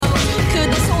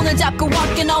잡고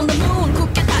walking on the moon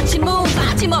굳게 닫힌 문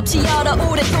빠짐없이 열어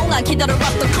오랫동안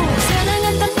기다려왔던 crew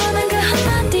사랑한다는 그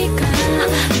한마디가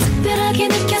특별하게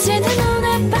느껴지는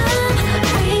오늘 밤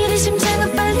왜 이리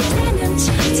심장은 빨리 뛰는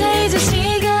자 이제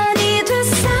시간이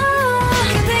됐어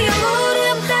그대의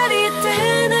무릎다리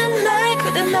뜨는 날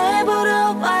그대 날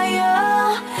보러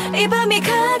와요 이 밤이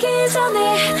가기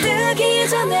전에 뜨기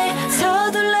전에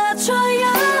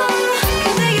서둘러줘요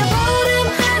그대의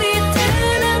무릎다리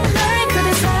뜨는 날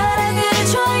그대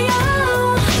사랑해줘요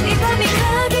이 밤이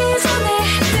가기 전에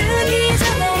뜨기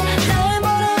전에 날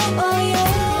보러 와요.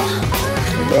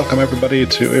 Welcome everybody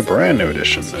to a brand new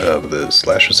edition of the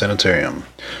Slasher Sanitarium.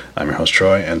 I'm your host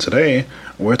Troy, and today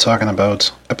we're talking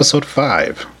about episode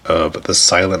 5 of The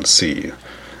Silent Sea.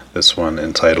 This one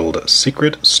entitled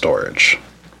Secret Storage.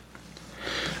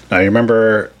 Now you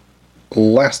remember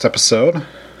last episode,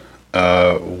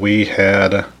 we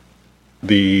had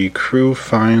the crew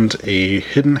find a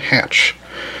hidden hatch,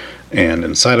 and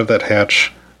inside of that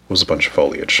hatch was a bunch of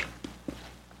foliage.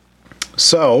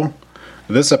 So,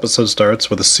 this episode starts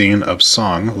with a scene of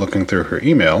Song looking through her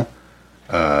email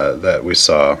that we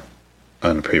saw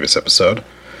on the previous episode,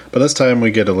 but this time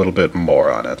we get a little bit more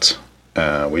on it.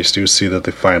 We do see that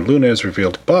the Find Luna is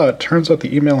revealed, but turns out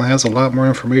the email has a lot more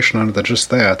information on it than just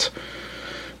that,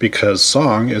 because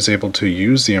Song is able to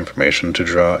use the information to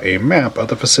draw a map of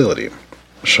the facility,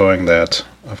 showing that,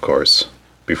 of course,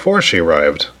 before she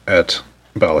arrived at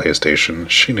Balhae Station,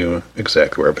 she knew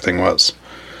exactly where everything was.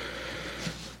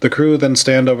 The crew then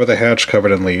stand over the hatch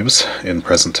covered in leaves, in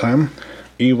present time.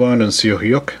 Iwon and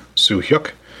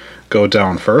Soo-hyuk go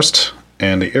down first,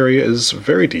 and the area is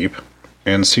very deep,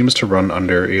 and seems to run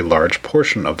under a large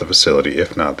portion of the facility,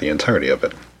 if not the entirety of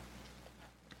it.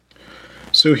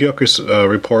 Soo-hyuk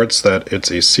reports that it's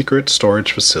a secret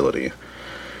storage facility,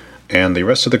 and the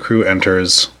rest of the crew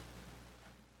enters.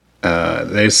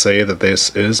 They say that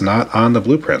this is not on the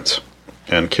blueprint,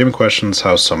 and Kim questions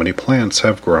how so many plants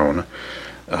have grown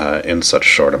in such a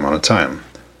short amount of time.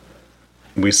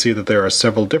 We see that there are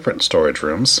several different storage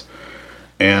rooms,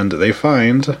 and they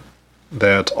find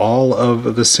that all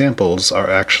of the samples are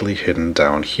actually hidden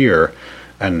down here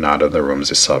and not in the rooms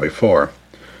they saw before.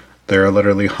 There are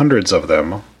literally hundreds of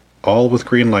them, all with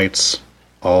green lights,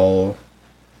 all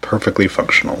perfectly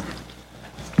functional.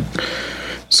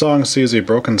 Song sees a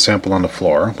broken sample on the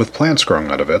floor with plants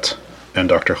growing out of it, and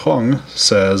Dr. Hong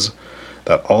says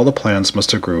that all the plants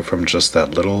must have grew from just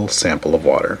that little sample of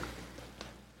water.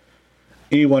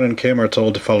 Iwon and Kim are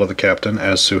told to follow the captain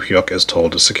as Soo-hyuk is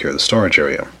told to secure the storage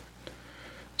area.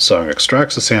 Song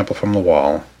extracts a sample from the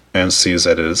wall and sees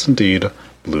that it is indeed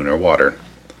lunar water.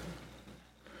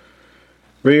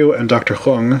 Ryu and Dr.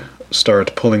 Hong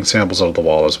start pulling samples out of the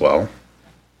wall as well.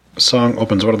 Song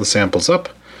opens one of the samples up,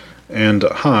 and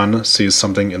Han sees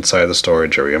something inside the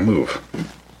storage area move.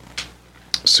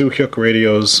 Soo-hyuk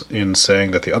radios in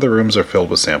saying that the other rooms are filled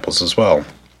with samples as well.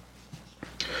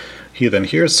 He then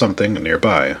hears something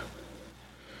nearby.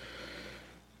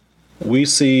 We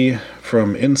see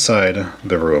from inside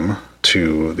the room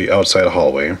to the outside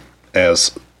hallway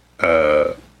as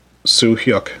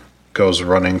Soo-hyuk goes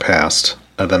running past,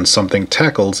 and then something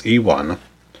tackles E1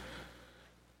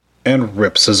 and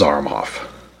rips his arm off.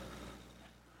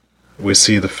 We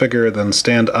see the figure then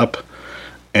stand up,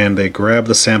 and they grab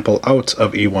the sample out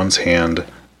of E1's hand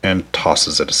and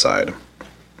tosses it aside.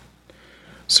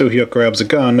 Soo-hyuk grabs a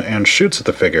gun and shoots at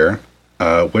the figure,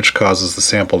 which causes the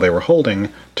sample they were holding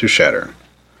to shatter.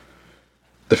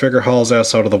 The figure hauls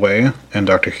ass out of the way, and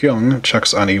Dr. Hyung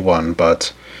checks on E1,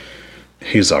 but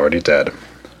he's already dead.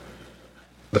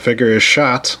 The figure is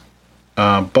shot,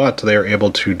 but they are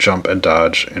able to jump and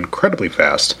dodge incredibly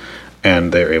fast,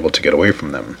 and they are able to get away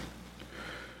from them.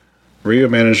 Ryu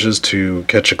manages to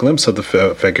catch a glimpse of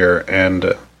the figure,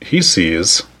 and he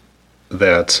sees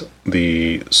that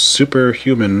the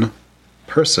superhuman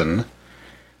person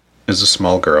is a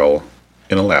small girl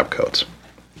in a lab coat.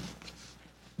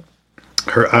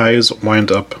 Her eyes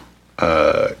wind up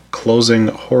closing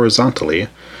horizontally,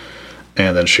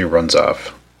 and then she runs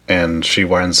off, and she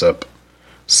winds up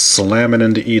slamming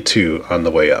into E2 on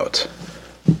the way out.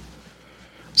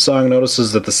 Song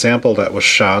notices that the sample that was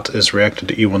shot is reacted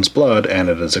to E1's blood, and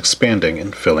it is expanding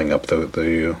and filling up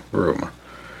the room.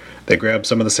 They grab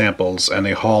some of the samples, and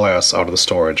they haul ass out of the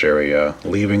storage area,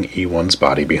 leaving E1's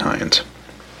body behind.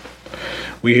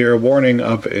 We hear a warning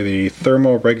of a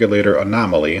thermoregulator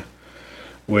anomaly,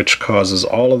 which causes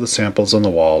all of the samples on the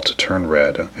wall to turn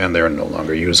red, and they are no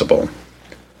longer usable.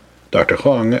 Dr.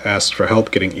 Hong asks for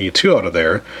help getting E2 out of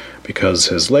there, because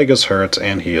his leg is hurt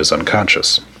and he is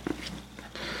unconscious.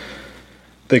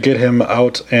 They get him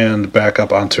out and back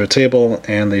up onto a table,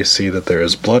 and they see that there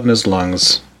is blood in his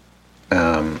lungs.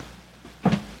 And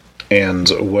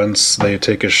once they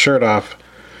take his shirt off,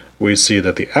 we see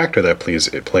that the actor that plays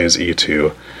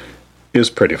E2 is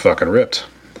pretty fucking ripped.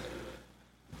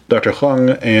 Dr. Hung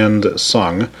and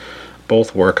Song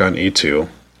both work on E2,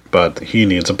 but he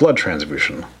needs a blood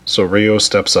transfusion. So Ryo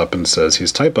steps up and says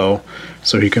he's type O,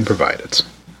 so he can provide it.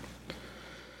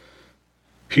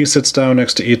 He sits down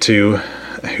next to E2,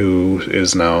 who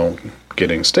is now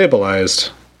getting stabilized,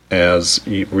 as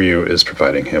Ryu is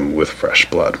providing him with fresh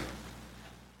blood.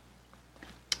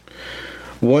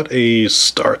 What a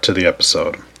start to the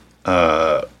episode.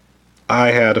 I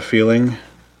had a feeling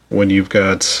when you've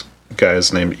got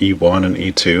guys named E1 and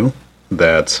E2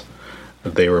 that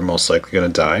they were most likely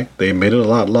going to die. They made it a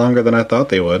lot longer than I thought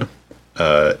they would.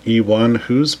 E1,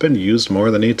 who's been used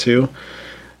more than E2,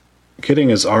 getting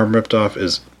his arm ripped off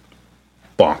is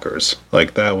bonkers.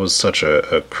 Like, that was such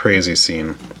a crazy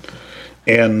scene.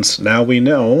 And now we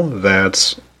know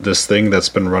that this thing that's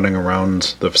been running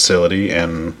around the facility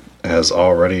and has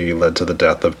already led to the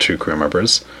death of 2 crew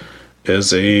members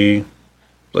is a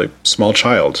small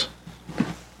child.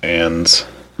 And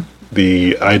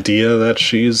the idea that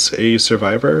she's a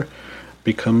survivor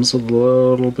becomes a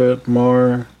little bit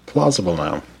more plausible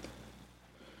now.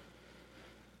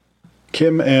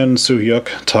 Kim and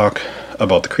Soo-hyuk talk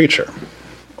about the creature,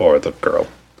 or the girl.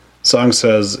 Song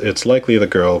says it's likely the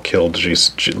girl killed Lee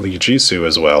Jisoo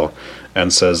as well,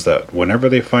 and says that whenever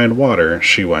they find water,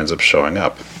 she winds up showing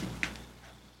up.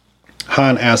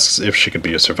 Han asks if she could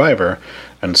be a survivor,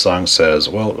 and Song says,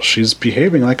 well, she's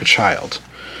behaving like a child.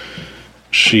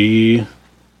 She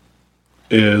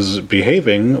is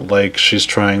behaving like she's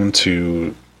trying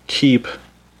to keep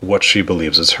what she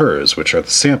believes is hers, which are the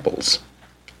samples.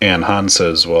 And Han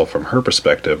says, well, from her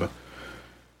perspective,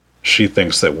 she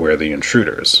thinks that we're the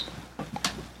intruders.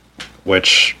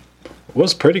 Which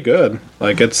was pretty good.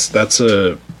 That's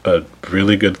a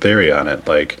really good theory on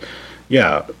it.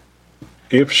 Yeah,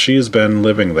 if she's been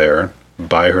living there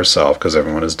by herself, because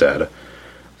everyone is dead,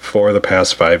 for the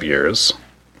past 5 years,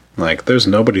 there's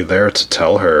nobody there to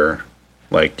tell her,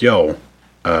 yo,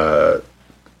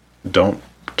 don't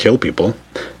kill people.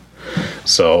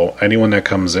 So anyone that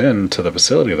comes in to the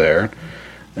facility there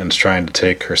and is trying to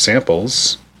take her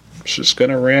samples, she's going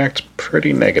to react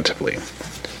pretty negatively.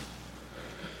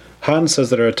 Han says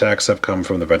that her attacks have come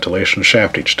from the ventilation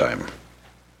shaft each time.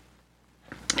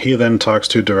 He then talks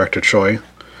to Director Choi,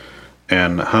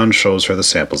 and Han shows her the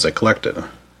samples they collected.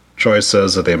 Choi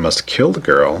says that they must kill the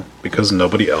girl because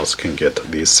nobody else can get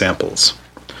these samples.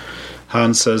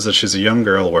 Han says that she's a young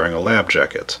girl wearing a lab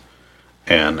jacket,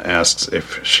 and asks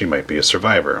if she might be a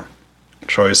survivor.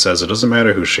 Choi says it doesn't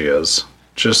matter who she is,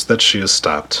 just that she is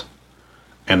stopped,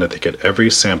 and that they get every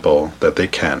sample that they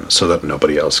can so that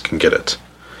nobody else can get it.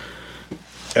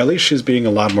 At least she's being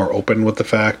a lot more open with the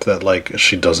fact that,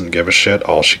 she doesn't give a shit.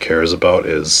 All she cares about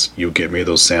is, you get me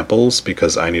those samples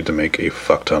because I need to make a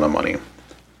fuck ton of money.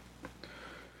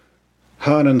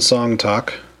 Han and Song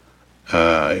talk.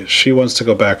 She wants to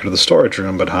go back to the storage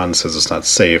room, but Han says it's not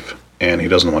safe, and he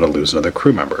doesn't want to lose another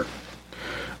crew member.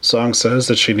 Song says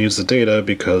that she needs the data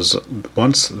because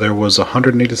once there was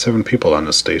 187 people on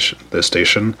this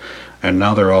station, and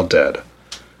now they're all dead.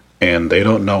 And they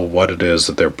don't know what it is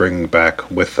that they're bringing back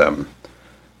with them.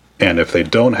 And if they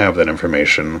don't have that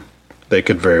information, they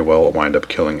could very well wind up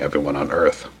killing everyone on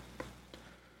Earth.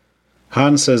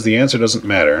 Han says the answer doesn't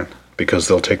matter, because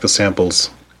they'll take the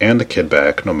samples and the kid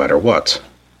back no matter what.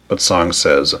 But Song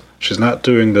says she's not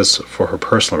doing this for her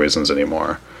personal reasons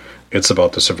anymore. It's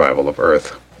about the survival of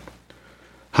Earth.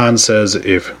 Han says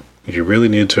if you really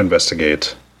need to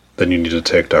investigate, then you need to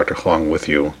take Dr. Huang with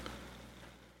you.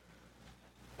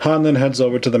 Han then heads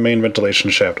over to the main ventilation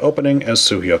shaft opening as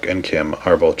Soo-hyuk and Kim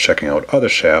are both checking out other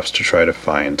shafts to try to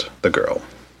find the girl.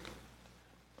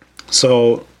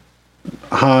 So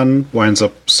Han winds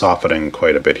up softening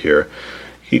quite a bit here.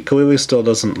 He clearly still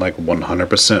doesn't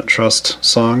 100% trust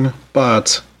Song,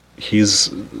 but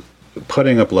he's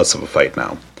putting up less of a fight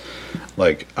now.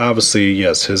 Obviously,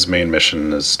 yes, his main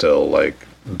mission is still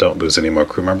don't lose any more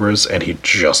crew members, and he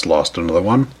just lost another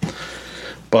one.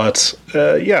 But,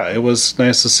 yeah, it was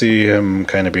nice to see him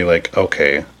kind of be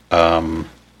okay, I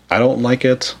don't like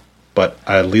it, but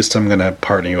at least I'm going to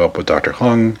partner you up with Dr.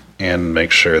 Hung and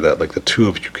make sure that, the two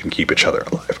of you can keep each other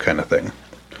alive kind of thing.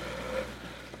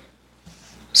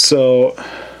 So,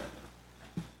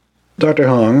 Dr.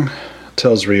 Hung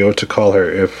tells Ryo to call her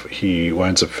if he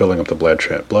winds up filling up the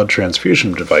blood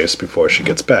transfusion device before she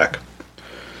gets back.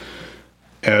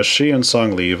 As she and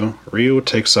Song leave, Ryo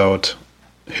takes out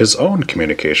his own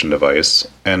communication device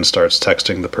and starts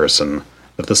texting the person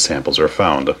that the samples were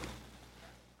found.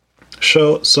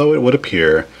 So it would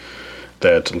appear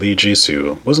that Lee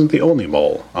Jisoo wasn't the only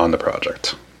mole on the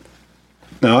project.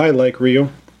 Now, I like Ryu,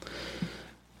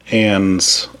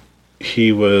 and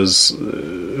he was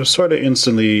sort of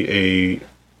instantly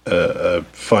a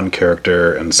fun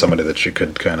character and somebody that you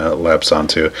could kind of lapse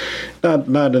onto.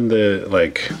 Not in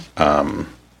the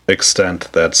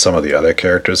extent that some of the other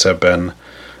characters have been.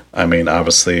 I mean,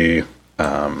 obviously,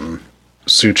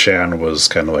 Su-chan was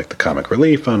kind of like the comic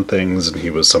relief on things, and he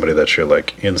was somebody that you're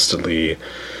like instantly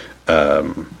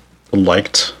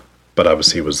liked, but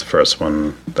obviously he was the first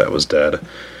one that was dead.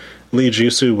 Lee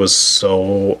Jisoo was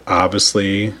so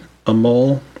obviously a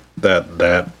mole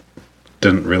that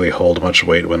didn't really hold much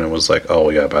weight when it was like, oh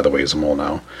yeah, by the way, he's a mole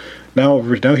now. Now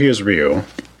here's Ryu,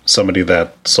 somebody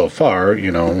that so far,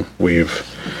 we've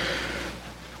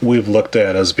looked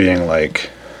at as being like,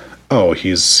 oh,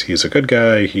 he's a good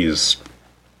guy, he's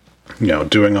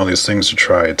doing all these things to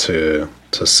try to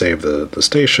save the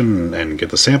station and get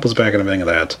the samples back and everything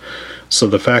like that. So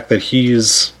the fact that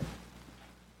he's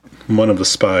one of the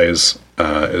spies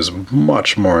is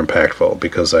much more impactful,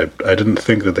 because I didn't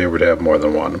think that they would have more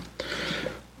than one.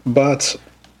 But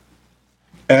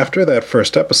after that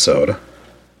first episode,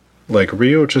 like,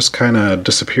 Ryu just kind of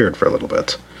disappeared for a little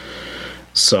bit.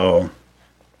 So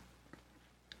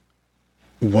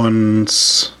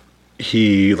once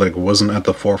he wasn't at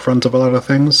the forefront of a lot of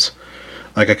things,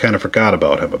 I kind of forgot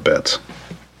about him a bit.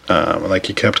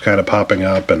 He kept kind of popping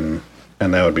up, and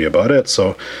that would be about it.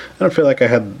 So I don't feel like I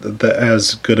had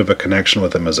as good of a connection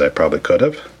with him as I probably could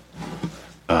have.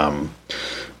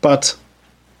 But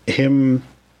him,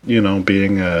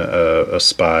 being a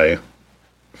spy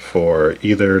for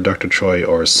either Dr. Choi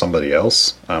or somebody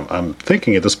else, I'm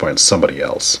thinking at this point somebody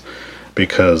else,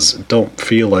 because don't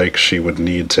feel like she would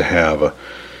need to have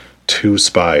two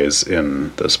spies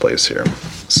in this place here.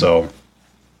 So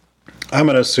I'm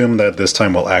going to assume that this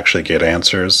time we'll actually get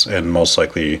answers, and most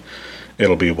likely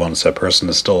it'll be once that person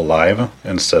is still alive,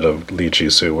 instead of Lee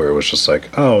Jisoo, where it was just like,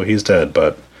 oh, he's dead,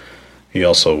 but he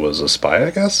also was a spy,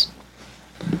 I guess?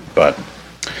 But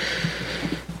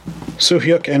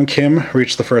Soo-hyuk and Kim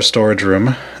reach the first storage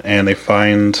room, and they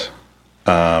find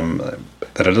that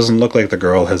it doesn't look like the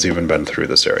girl has even been through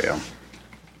this area.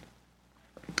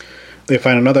 They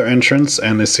find another entrance,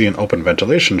 and they see an open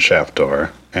ventilation shaft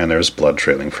door, and there's blood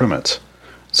trailing from it.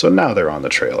 So now they're on the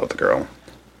trail of the girl.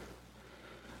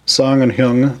 Song and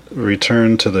Hyung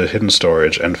return to the hidden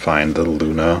storage and find the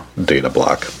Luna data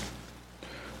block.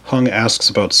 Hung asks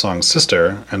about Song's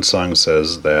sister, and Song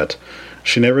says that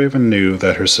she never even knew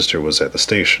that her sister was at the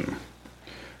station.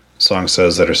 Song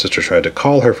says that her sister tried to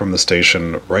call her from the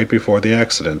station right before the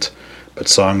accident, but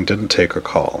Song didn't take her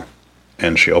call,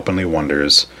 and she openly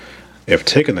wonders if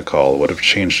taking the call would have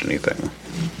changed anything.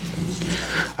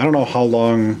 I don't know how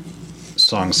long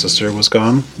Song's sister was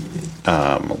gone.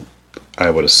 I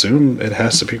would assume it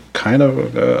has to be kind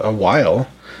of a while.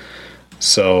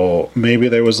 So maybe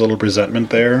there was a little resentment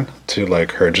there to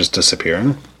her just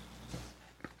disappearing.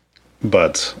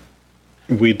 But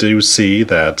we do see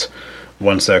that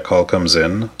once that call comes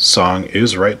in, Song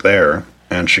is right there,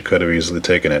 and she could have easily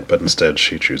taken it, but instead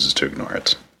she chooses to ignore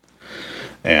it.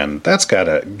 And that's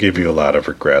gotta give you a lot of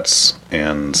regrets,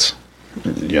 and,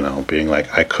 being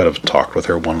like, I could have talked with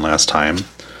her one last time.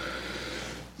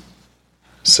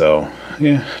 So,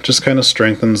 yeah, just kind of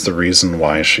strengthens the reason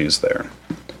why she's there.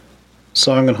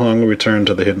 Song and Hong return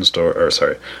to the hidden store,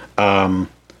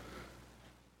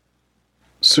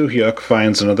 Soo-hyuk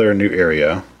finds another new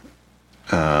area,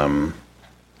 and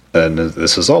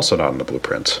this is also not in the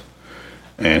blueprint.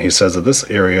 And he says that this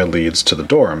area leads to the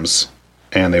dorms,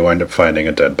 and they wind up finding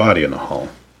a dead body in the hall.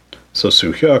 So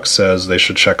Soo-hyuk says they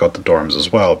should check out the dorms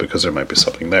as well, because there might be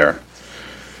something there.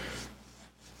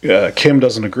 Kim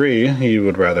doesn't agree. He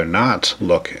would rather not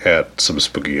look at some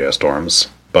spooky-ass dorms,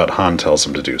 but Han tells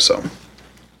him to do so.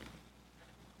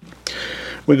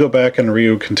 We go back, and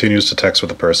Ryu continues to text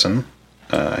with a person.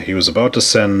 He was about to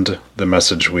send the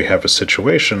message, "We have a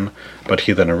situation," but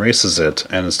he then erases it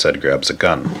and instead grabs a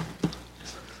gun.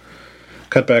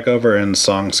 Cut back over, and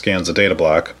Song scans the data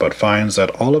block, but finds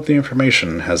that all of the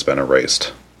information has been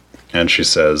erased. And she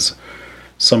says,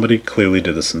 somebody clearly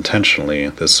did this intentionally,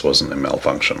 this wasn't a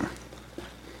malfunction.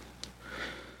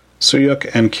 Soo-hyuk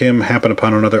and Kim happen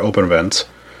upon another open vent,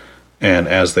 and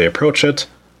as they approach it,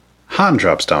 Han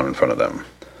drops down in front of them.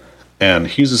 And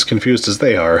he's as confused as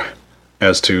they are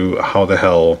as to how the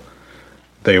hell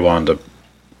they wound up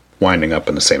winding up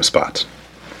in the same spot.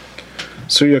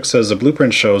 Soo-hyuk says the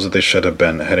blueprint shows that they should have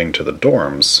been heading to the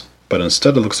dorms, but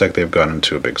instead it looks like they've gone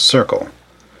into a big circle.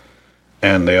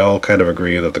 and they all kind of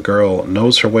agree that the girl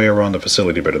knows her way around the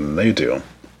facility better than they do.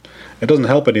 It doesn't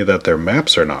help any that their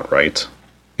maps are not right,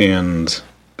 and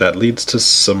that leads to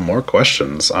some more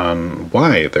questions on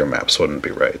why their maps wouldn't be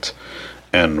right,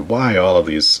 and why all of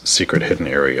these secret hidden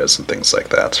areas and things like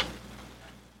that.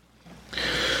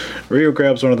 Ryu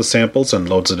grabs one of the samples and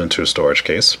loads it into a storage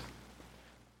case.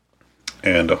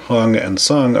 And Hong and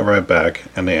Song arrive back,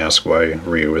 and they ask why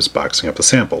Ryu is boxing up the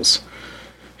samples.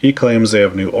 He claims they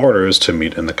have new orders to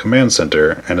meet in the command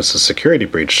center, and it's a security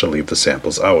breach to leave the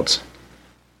samples out.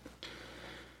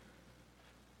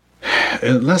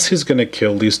 Unless he's going to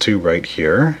kill these two right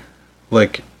here,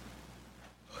 like,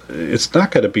 it's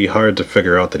not going to be hard to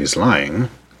figure out that he's lying.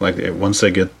 Like, once they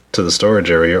get to the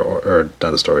storage area, or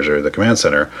not the storage area, the command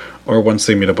center, or once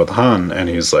they meet up with Han, and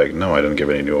he's like, no, I didn't give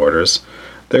any new orders,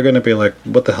 they're going to be like,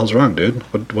 what the hell's wrong, dude?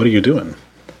 What are you doing?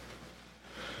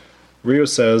 Ryu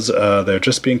says they're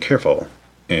just being careful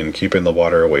in keeping the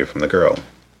water away from the girl.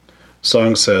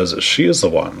 Song says she is the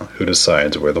one who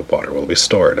decides where the water will be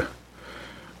stored.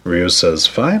 Ryu says,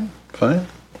 fine,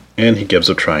 and he gives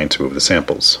up trying to move the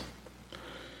samples.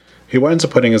 He winds up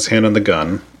putting his hand on the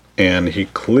gun, and he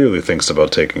clearly thinks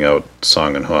about taking out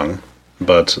Song and Hong,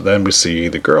 but then we see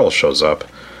the girl shows up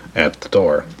at the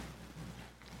door.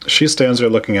 She stands there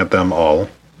looking at them all,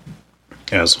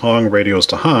 as Hong radios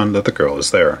to Han that the girl is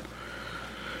there.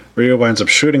 Ryu winds up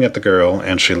shooting at the girl,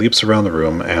 and she leaps around the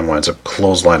room and winds up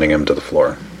clotheslining him to the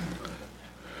floor.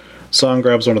 Song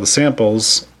grabs one of the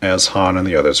samples as Han and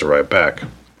the others arrive back.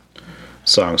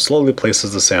 Song slowly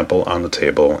places the sample on the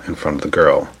table in front of the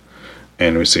girl,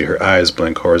 and we see her eyes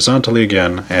blink horizontally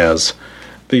again as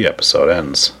the episode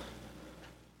ends.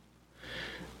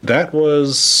 That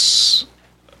was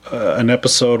an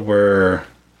episode where,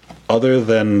 other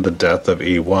than the death of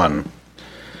E1,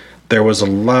 there was a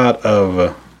lot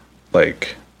of,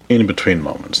 like, in-between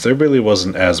moments. There really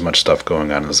wasn't as much stuff going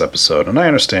on in this episode, and I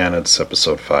understand it's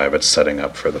episode 5, it's setting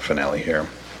up for the finale here.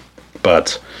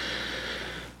 But,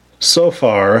 so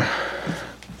far,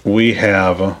 we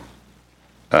have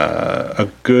a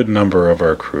good number of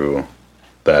our crew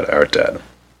that are dead.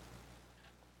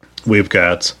 We've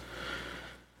got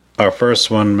our first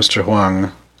one, Mr.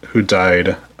 Huang, who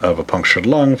died of a punctured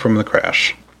lung from the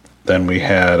crash. Then we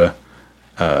had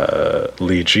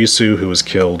Lee Jisoo, who was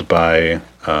killed by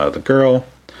the girl.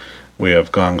 We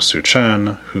have Gong Su-chan,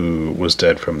 who was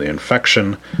dead from the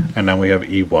infection. And now we have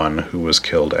E1, who was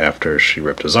killed after she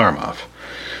ripped his arm off.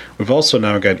 We've also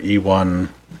now got E1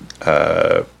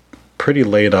 pretty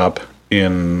laid up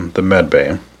in the med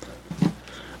bay.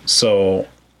 So,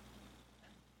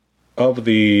 of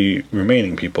the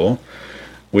remaining people,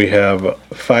 we have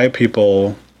 5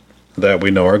 people that we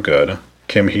know are good.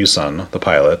 Kim Hee-sun, the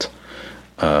pilot.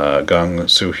 Gong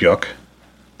Soo-hyuk,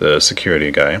 the security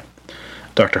guy.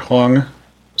 Dr. Huang,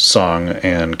 Song,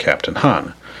 and Captain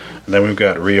Han. And then we've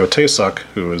got Ryo Tae-suk,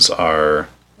 who is our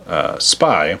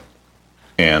spy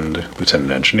and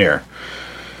lieutenant engineer.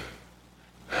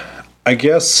 I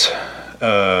guess,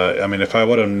 if I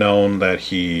would have known that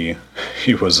he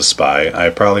was a spy, I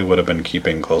probably would have been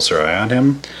keeping a closer eye on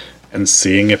him and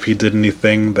seeing if he did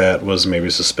anything that was maybe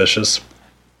suspicious.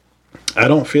 I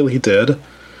don't feel he did.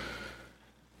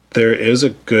 There is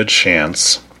a good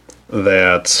chance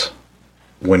that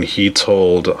when he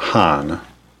told Han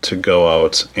to go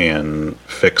out and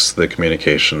fix the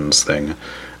communications thing,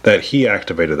 that he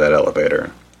activated that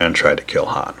elevator and tried to kill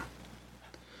Han.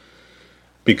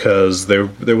 Because there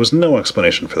was no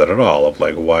explanation for that at all, of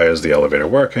like, why is the elevator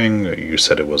working? You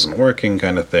said it wasn't working,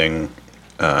 kind of thing.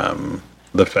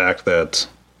 The fact that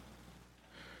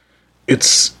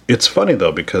it's funny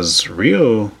though, because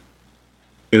Ryo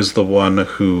is the one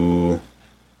who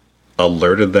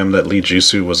alerted them that Lee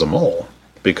Jisoo was a mole,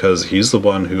 because he's the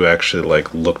one who actually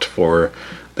like looked for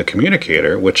the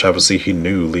communicator, which obviously he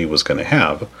knew Lee was going to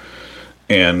have,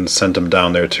 and sent him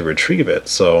down there to retrieve it.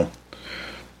 So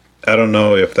I don't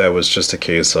know if that was just a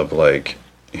case of like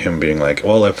him being like,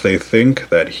 well, if they think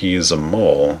that he's a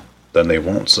mole, then they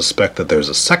won't suspect that there's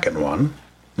a second one.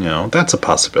 You know, that's a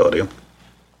possibility.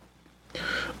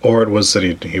 Or it was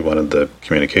that he wanted the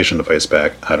communication device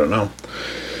back. I don't know.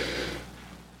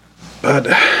 But,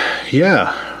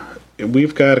 yeah,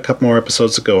 we've got a couple more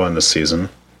episodes to go on this season.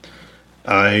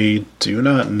 I do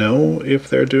not know if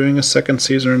they're doing a second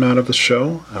season or not of the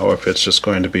show, or if it's just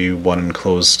going to be one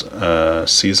enclosed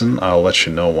season. I'll let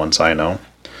you know once I know.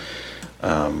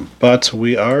 But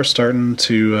we are starting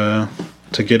to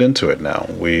get into it now.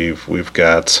 We've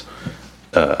got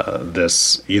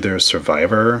this either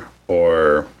Survivor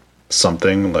or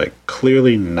something like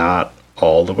clearly not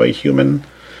all the way human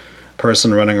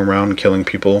person running around killing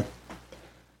people.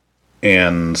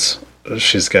 And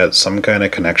she's got some kind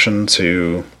of connection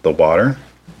to the water.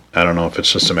 I don't know if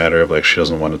it's just a matter of like she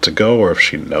doesn't want it to go, or if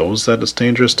she knows that it's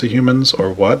dangerous to humans,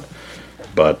 or what.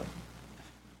 But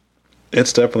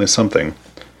it's definitely something.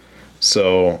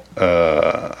 So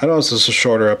I know this is a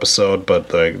shorter episode,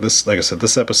 but like I said,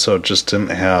 this episode just didn't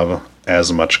have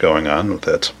as much going on with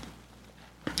it.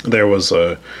 There was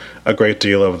a great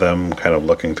deal of them kind of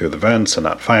looking through the vents and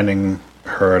not finding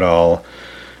her at all.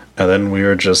 And then we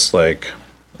were just like,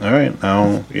 all right,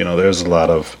 now, there's a lot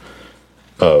of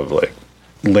like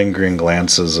lingering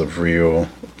glances of Ryu,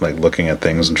 like looking at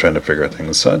things and trying to figure out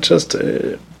things. So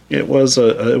it was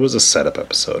a setup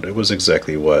episode. It was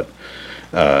exactly what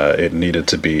it needed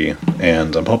to be,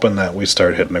 and I'm hoping that we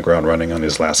start hitting the ground running on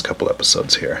these last couple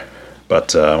episodes here.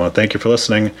 But I want to thank you for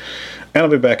listening, and I'll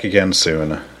be back again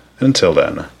soon. Until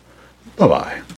then, bye-bye.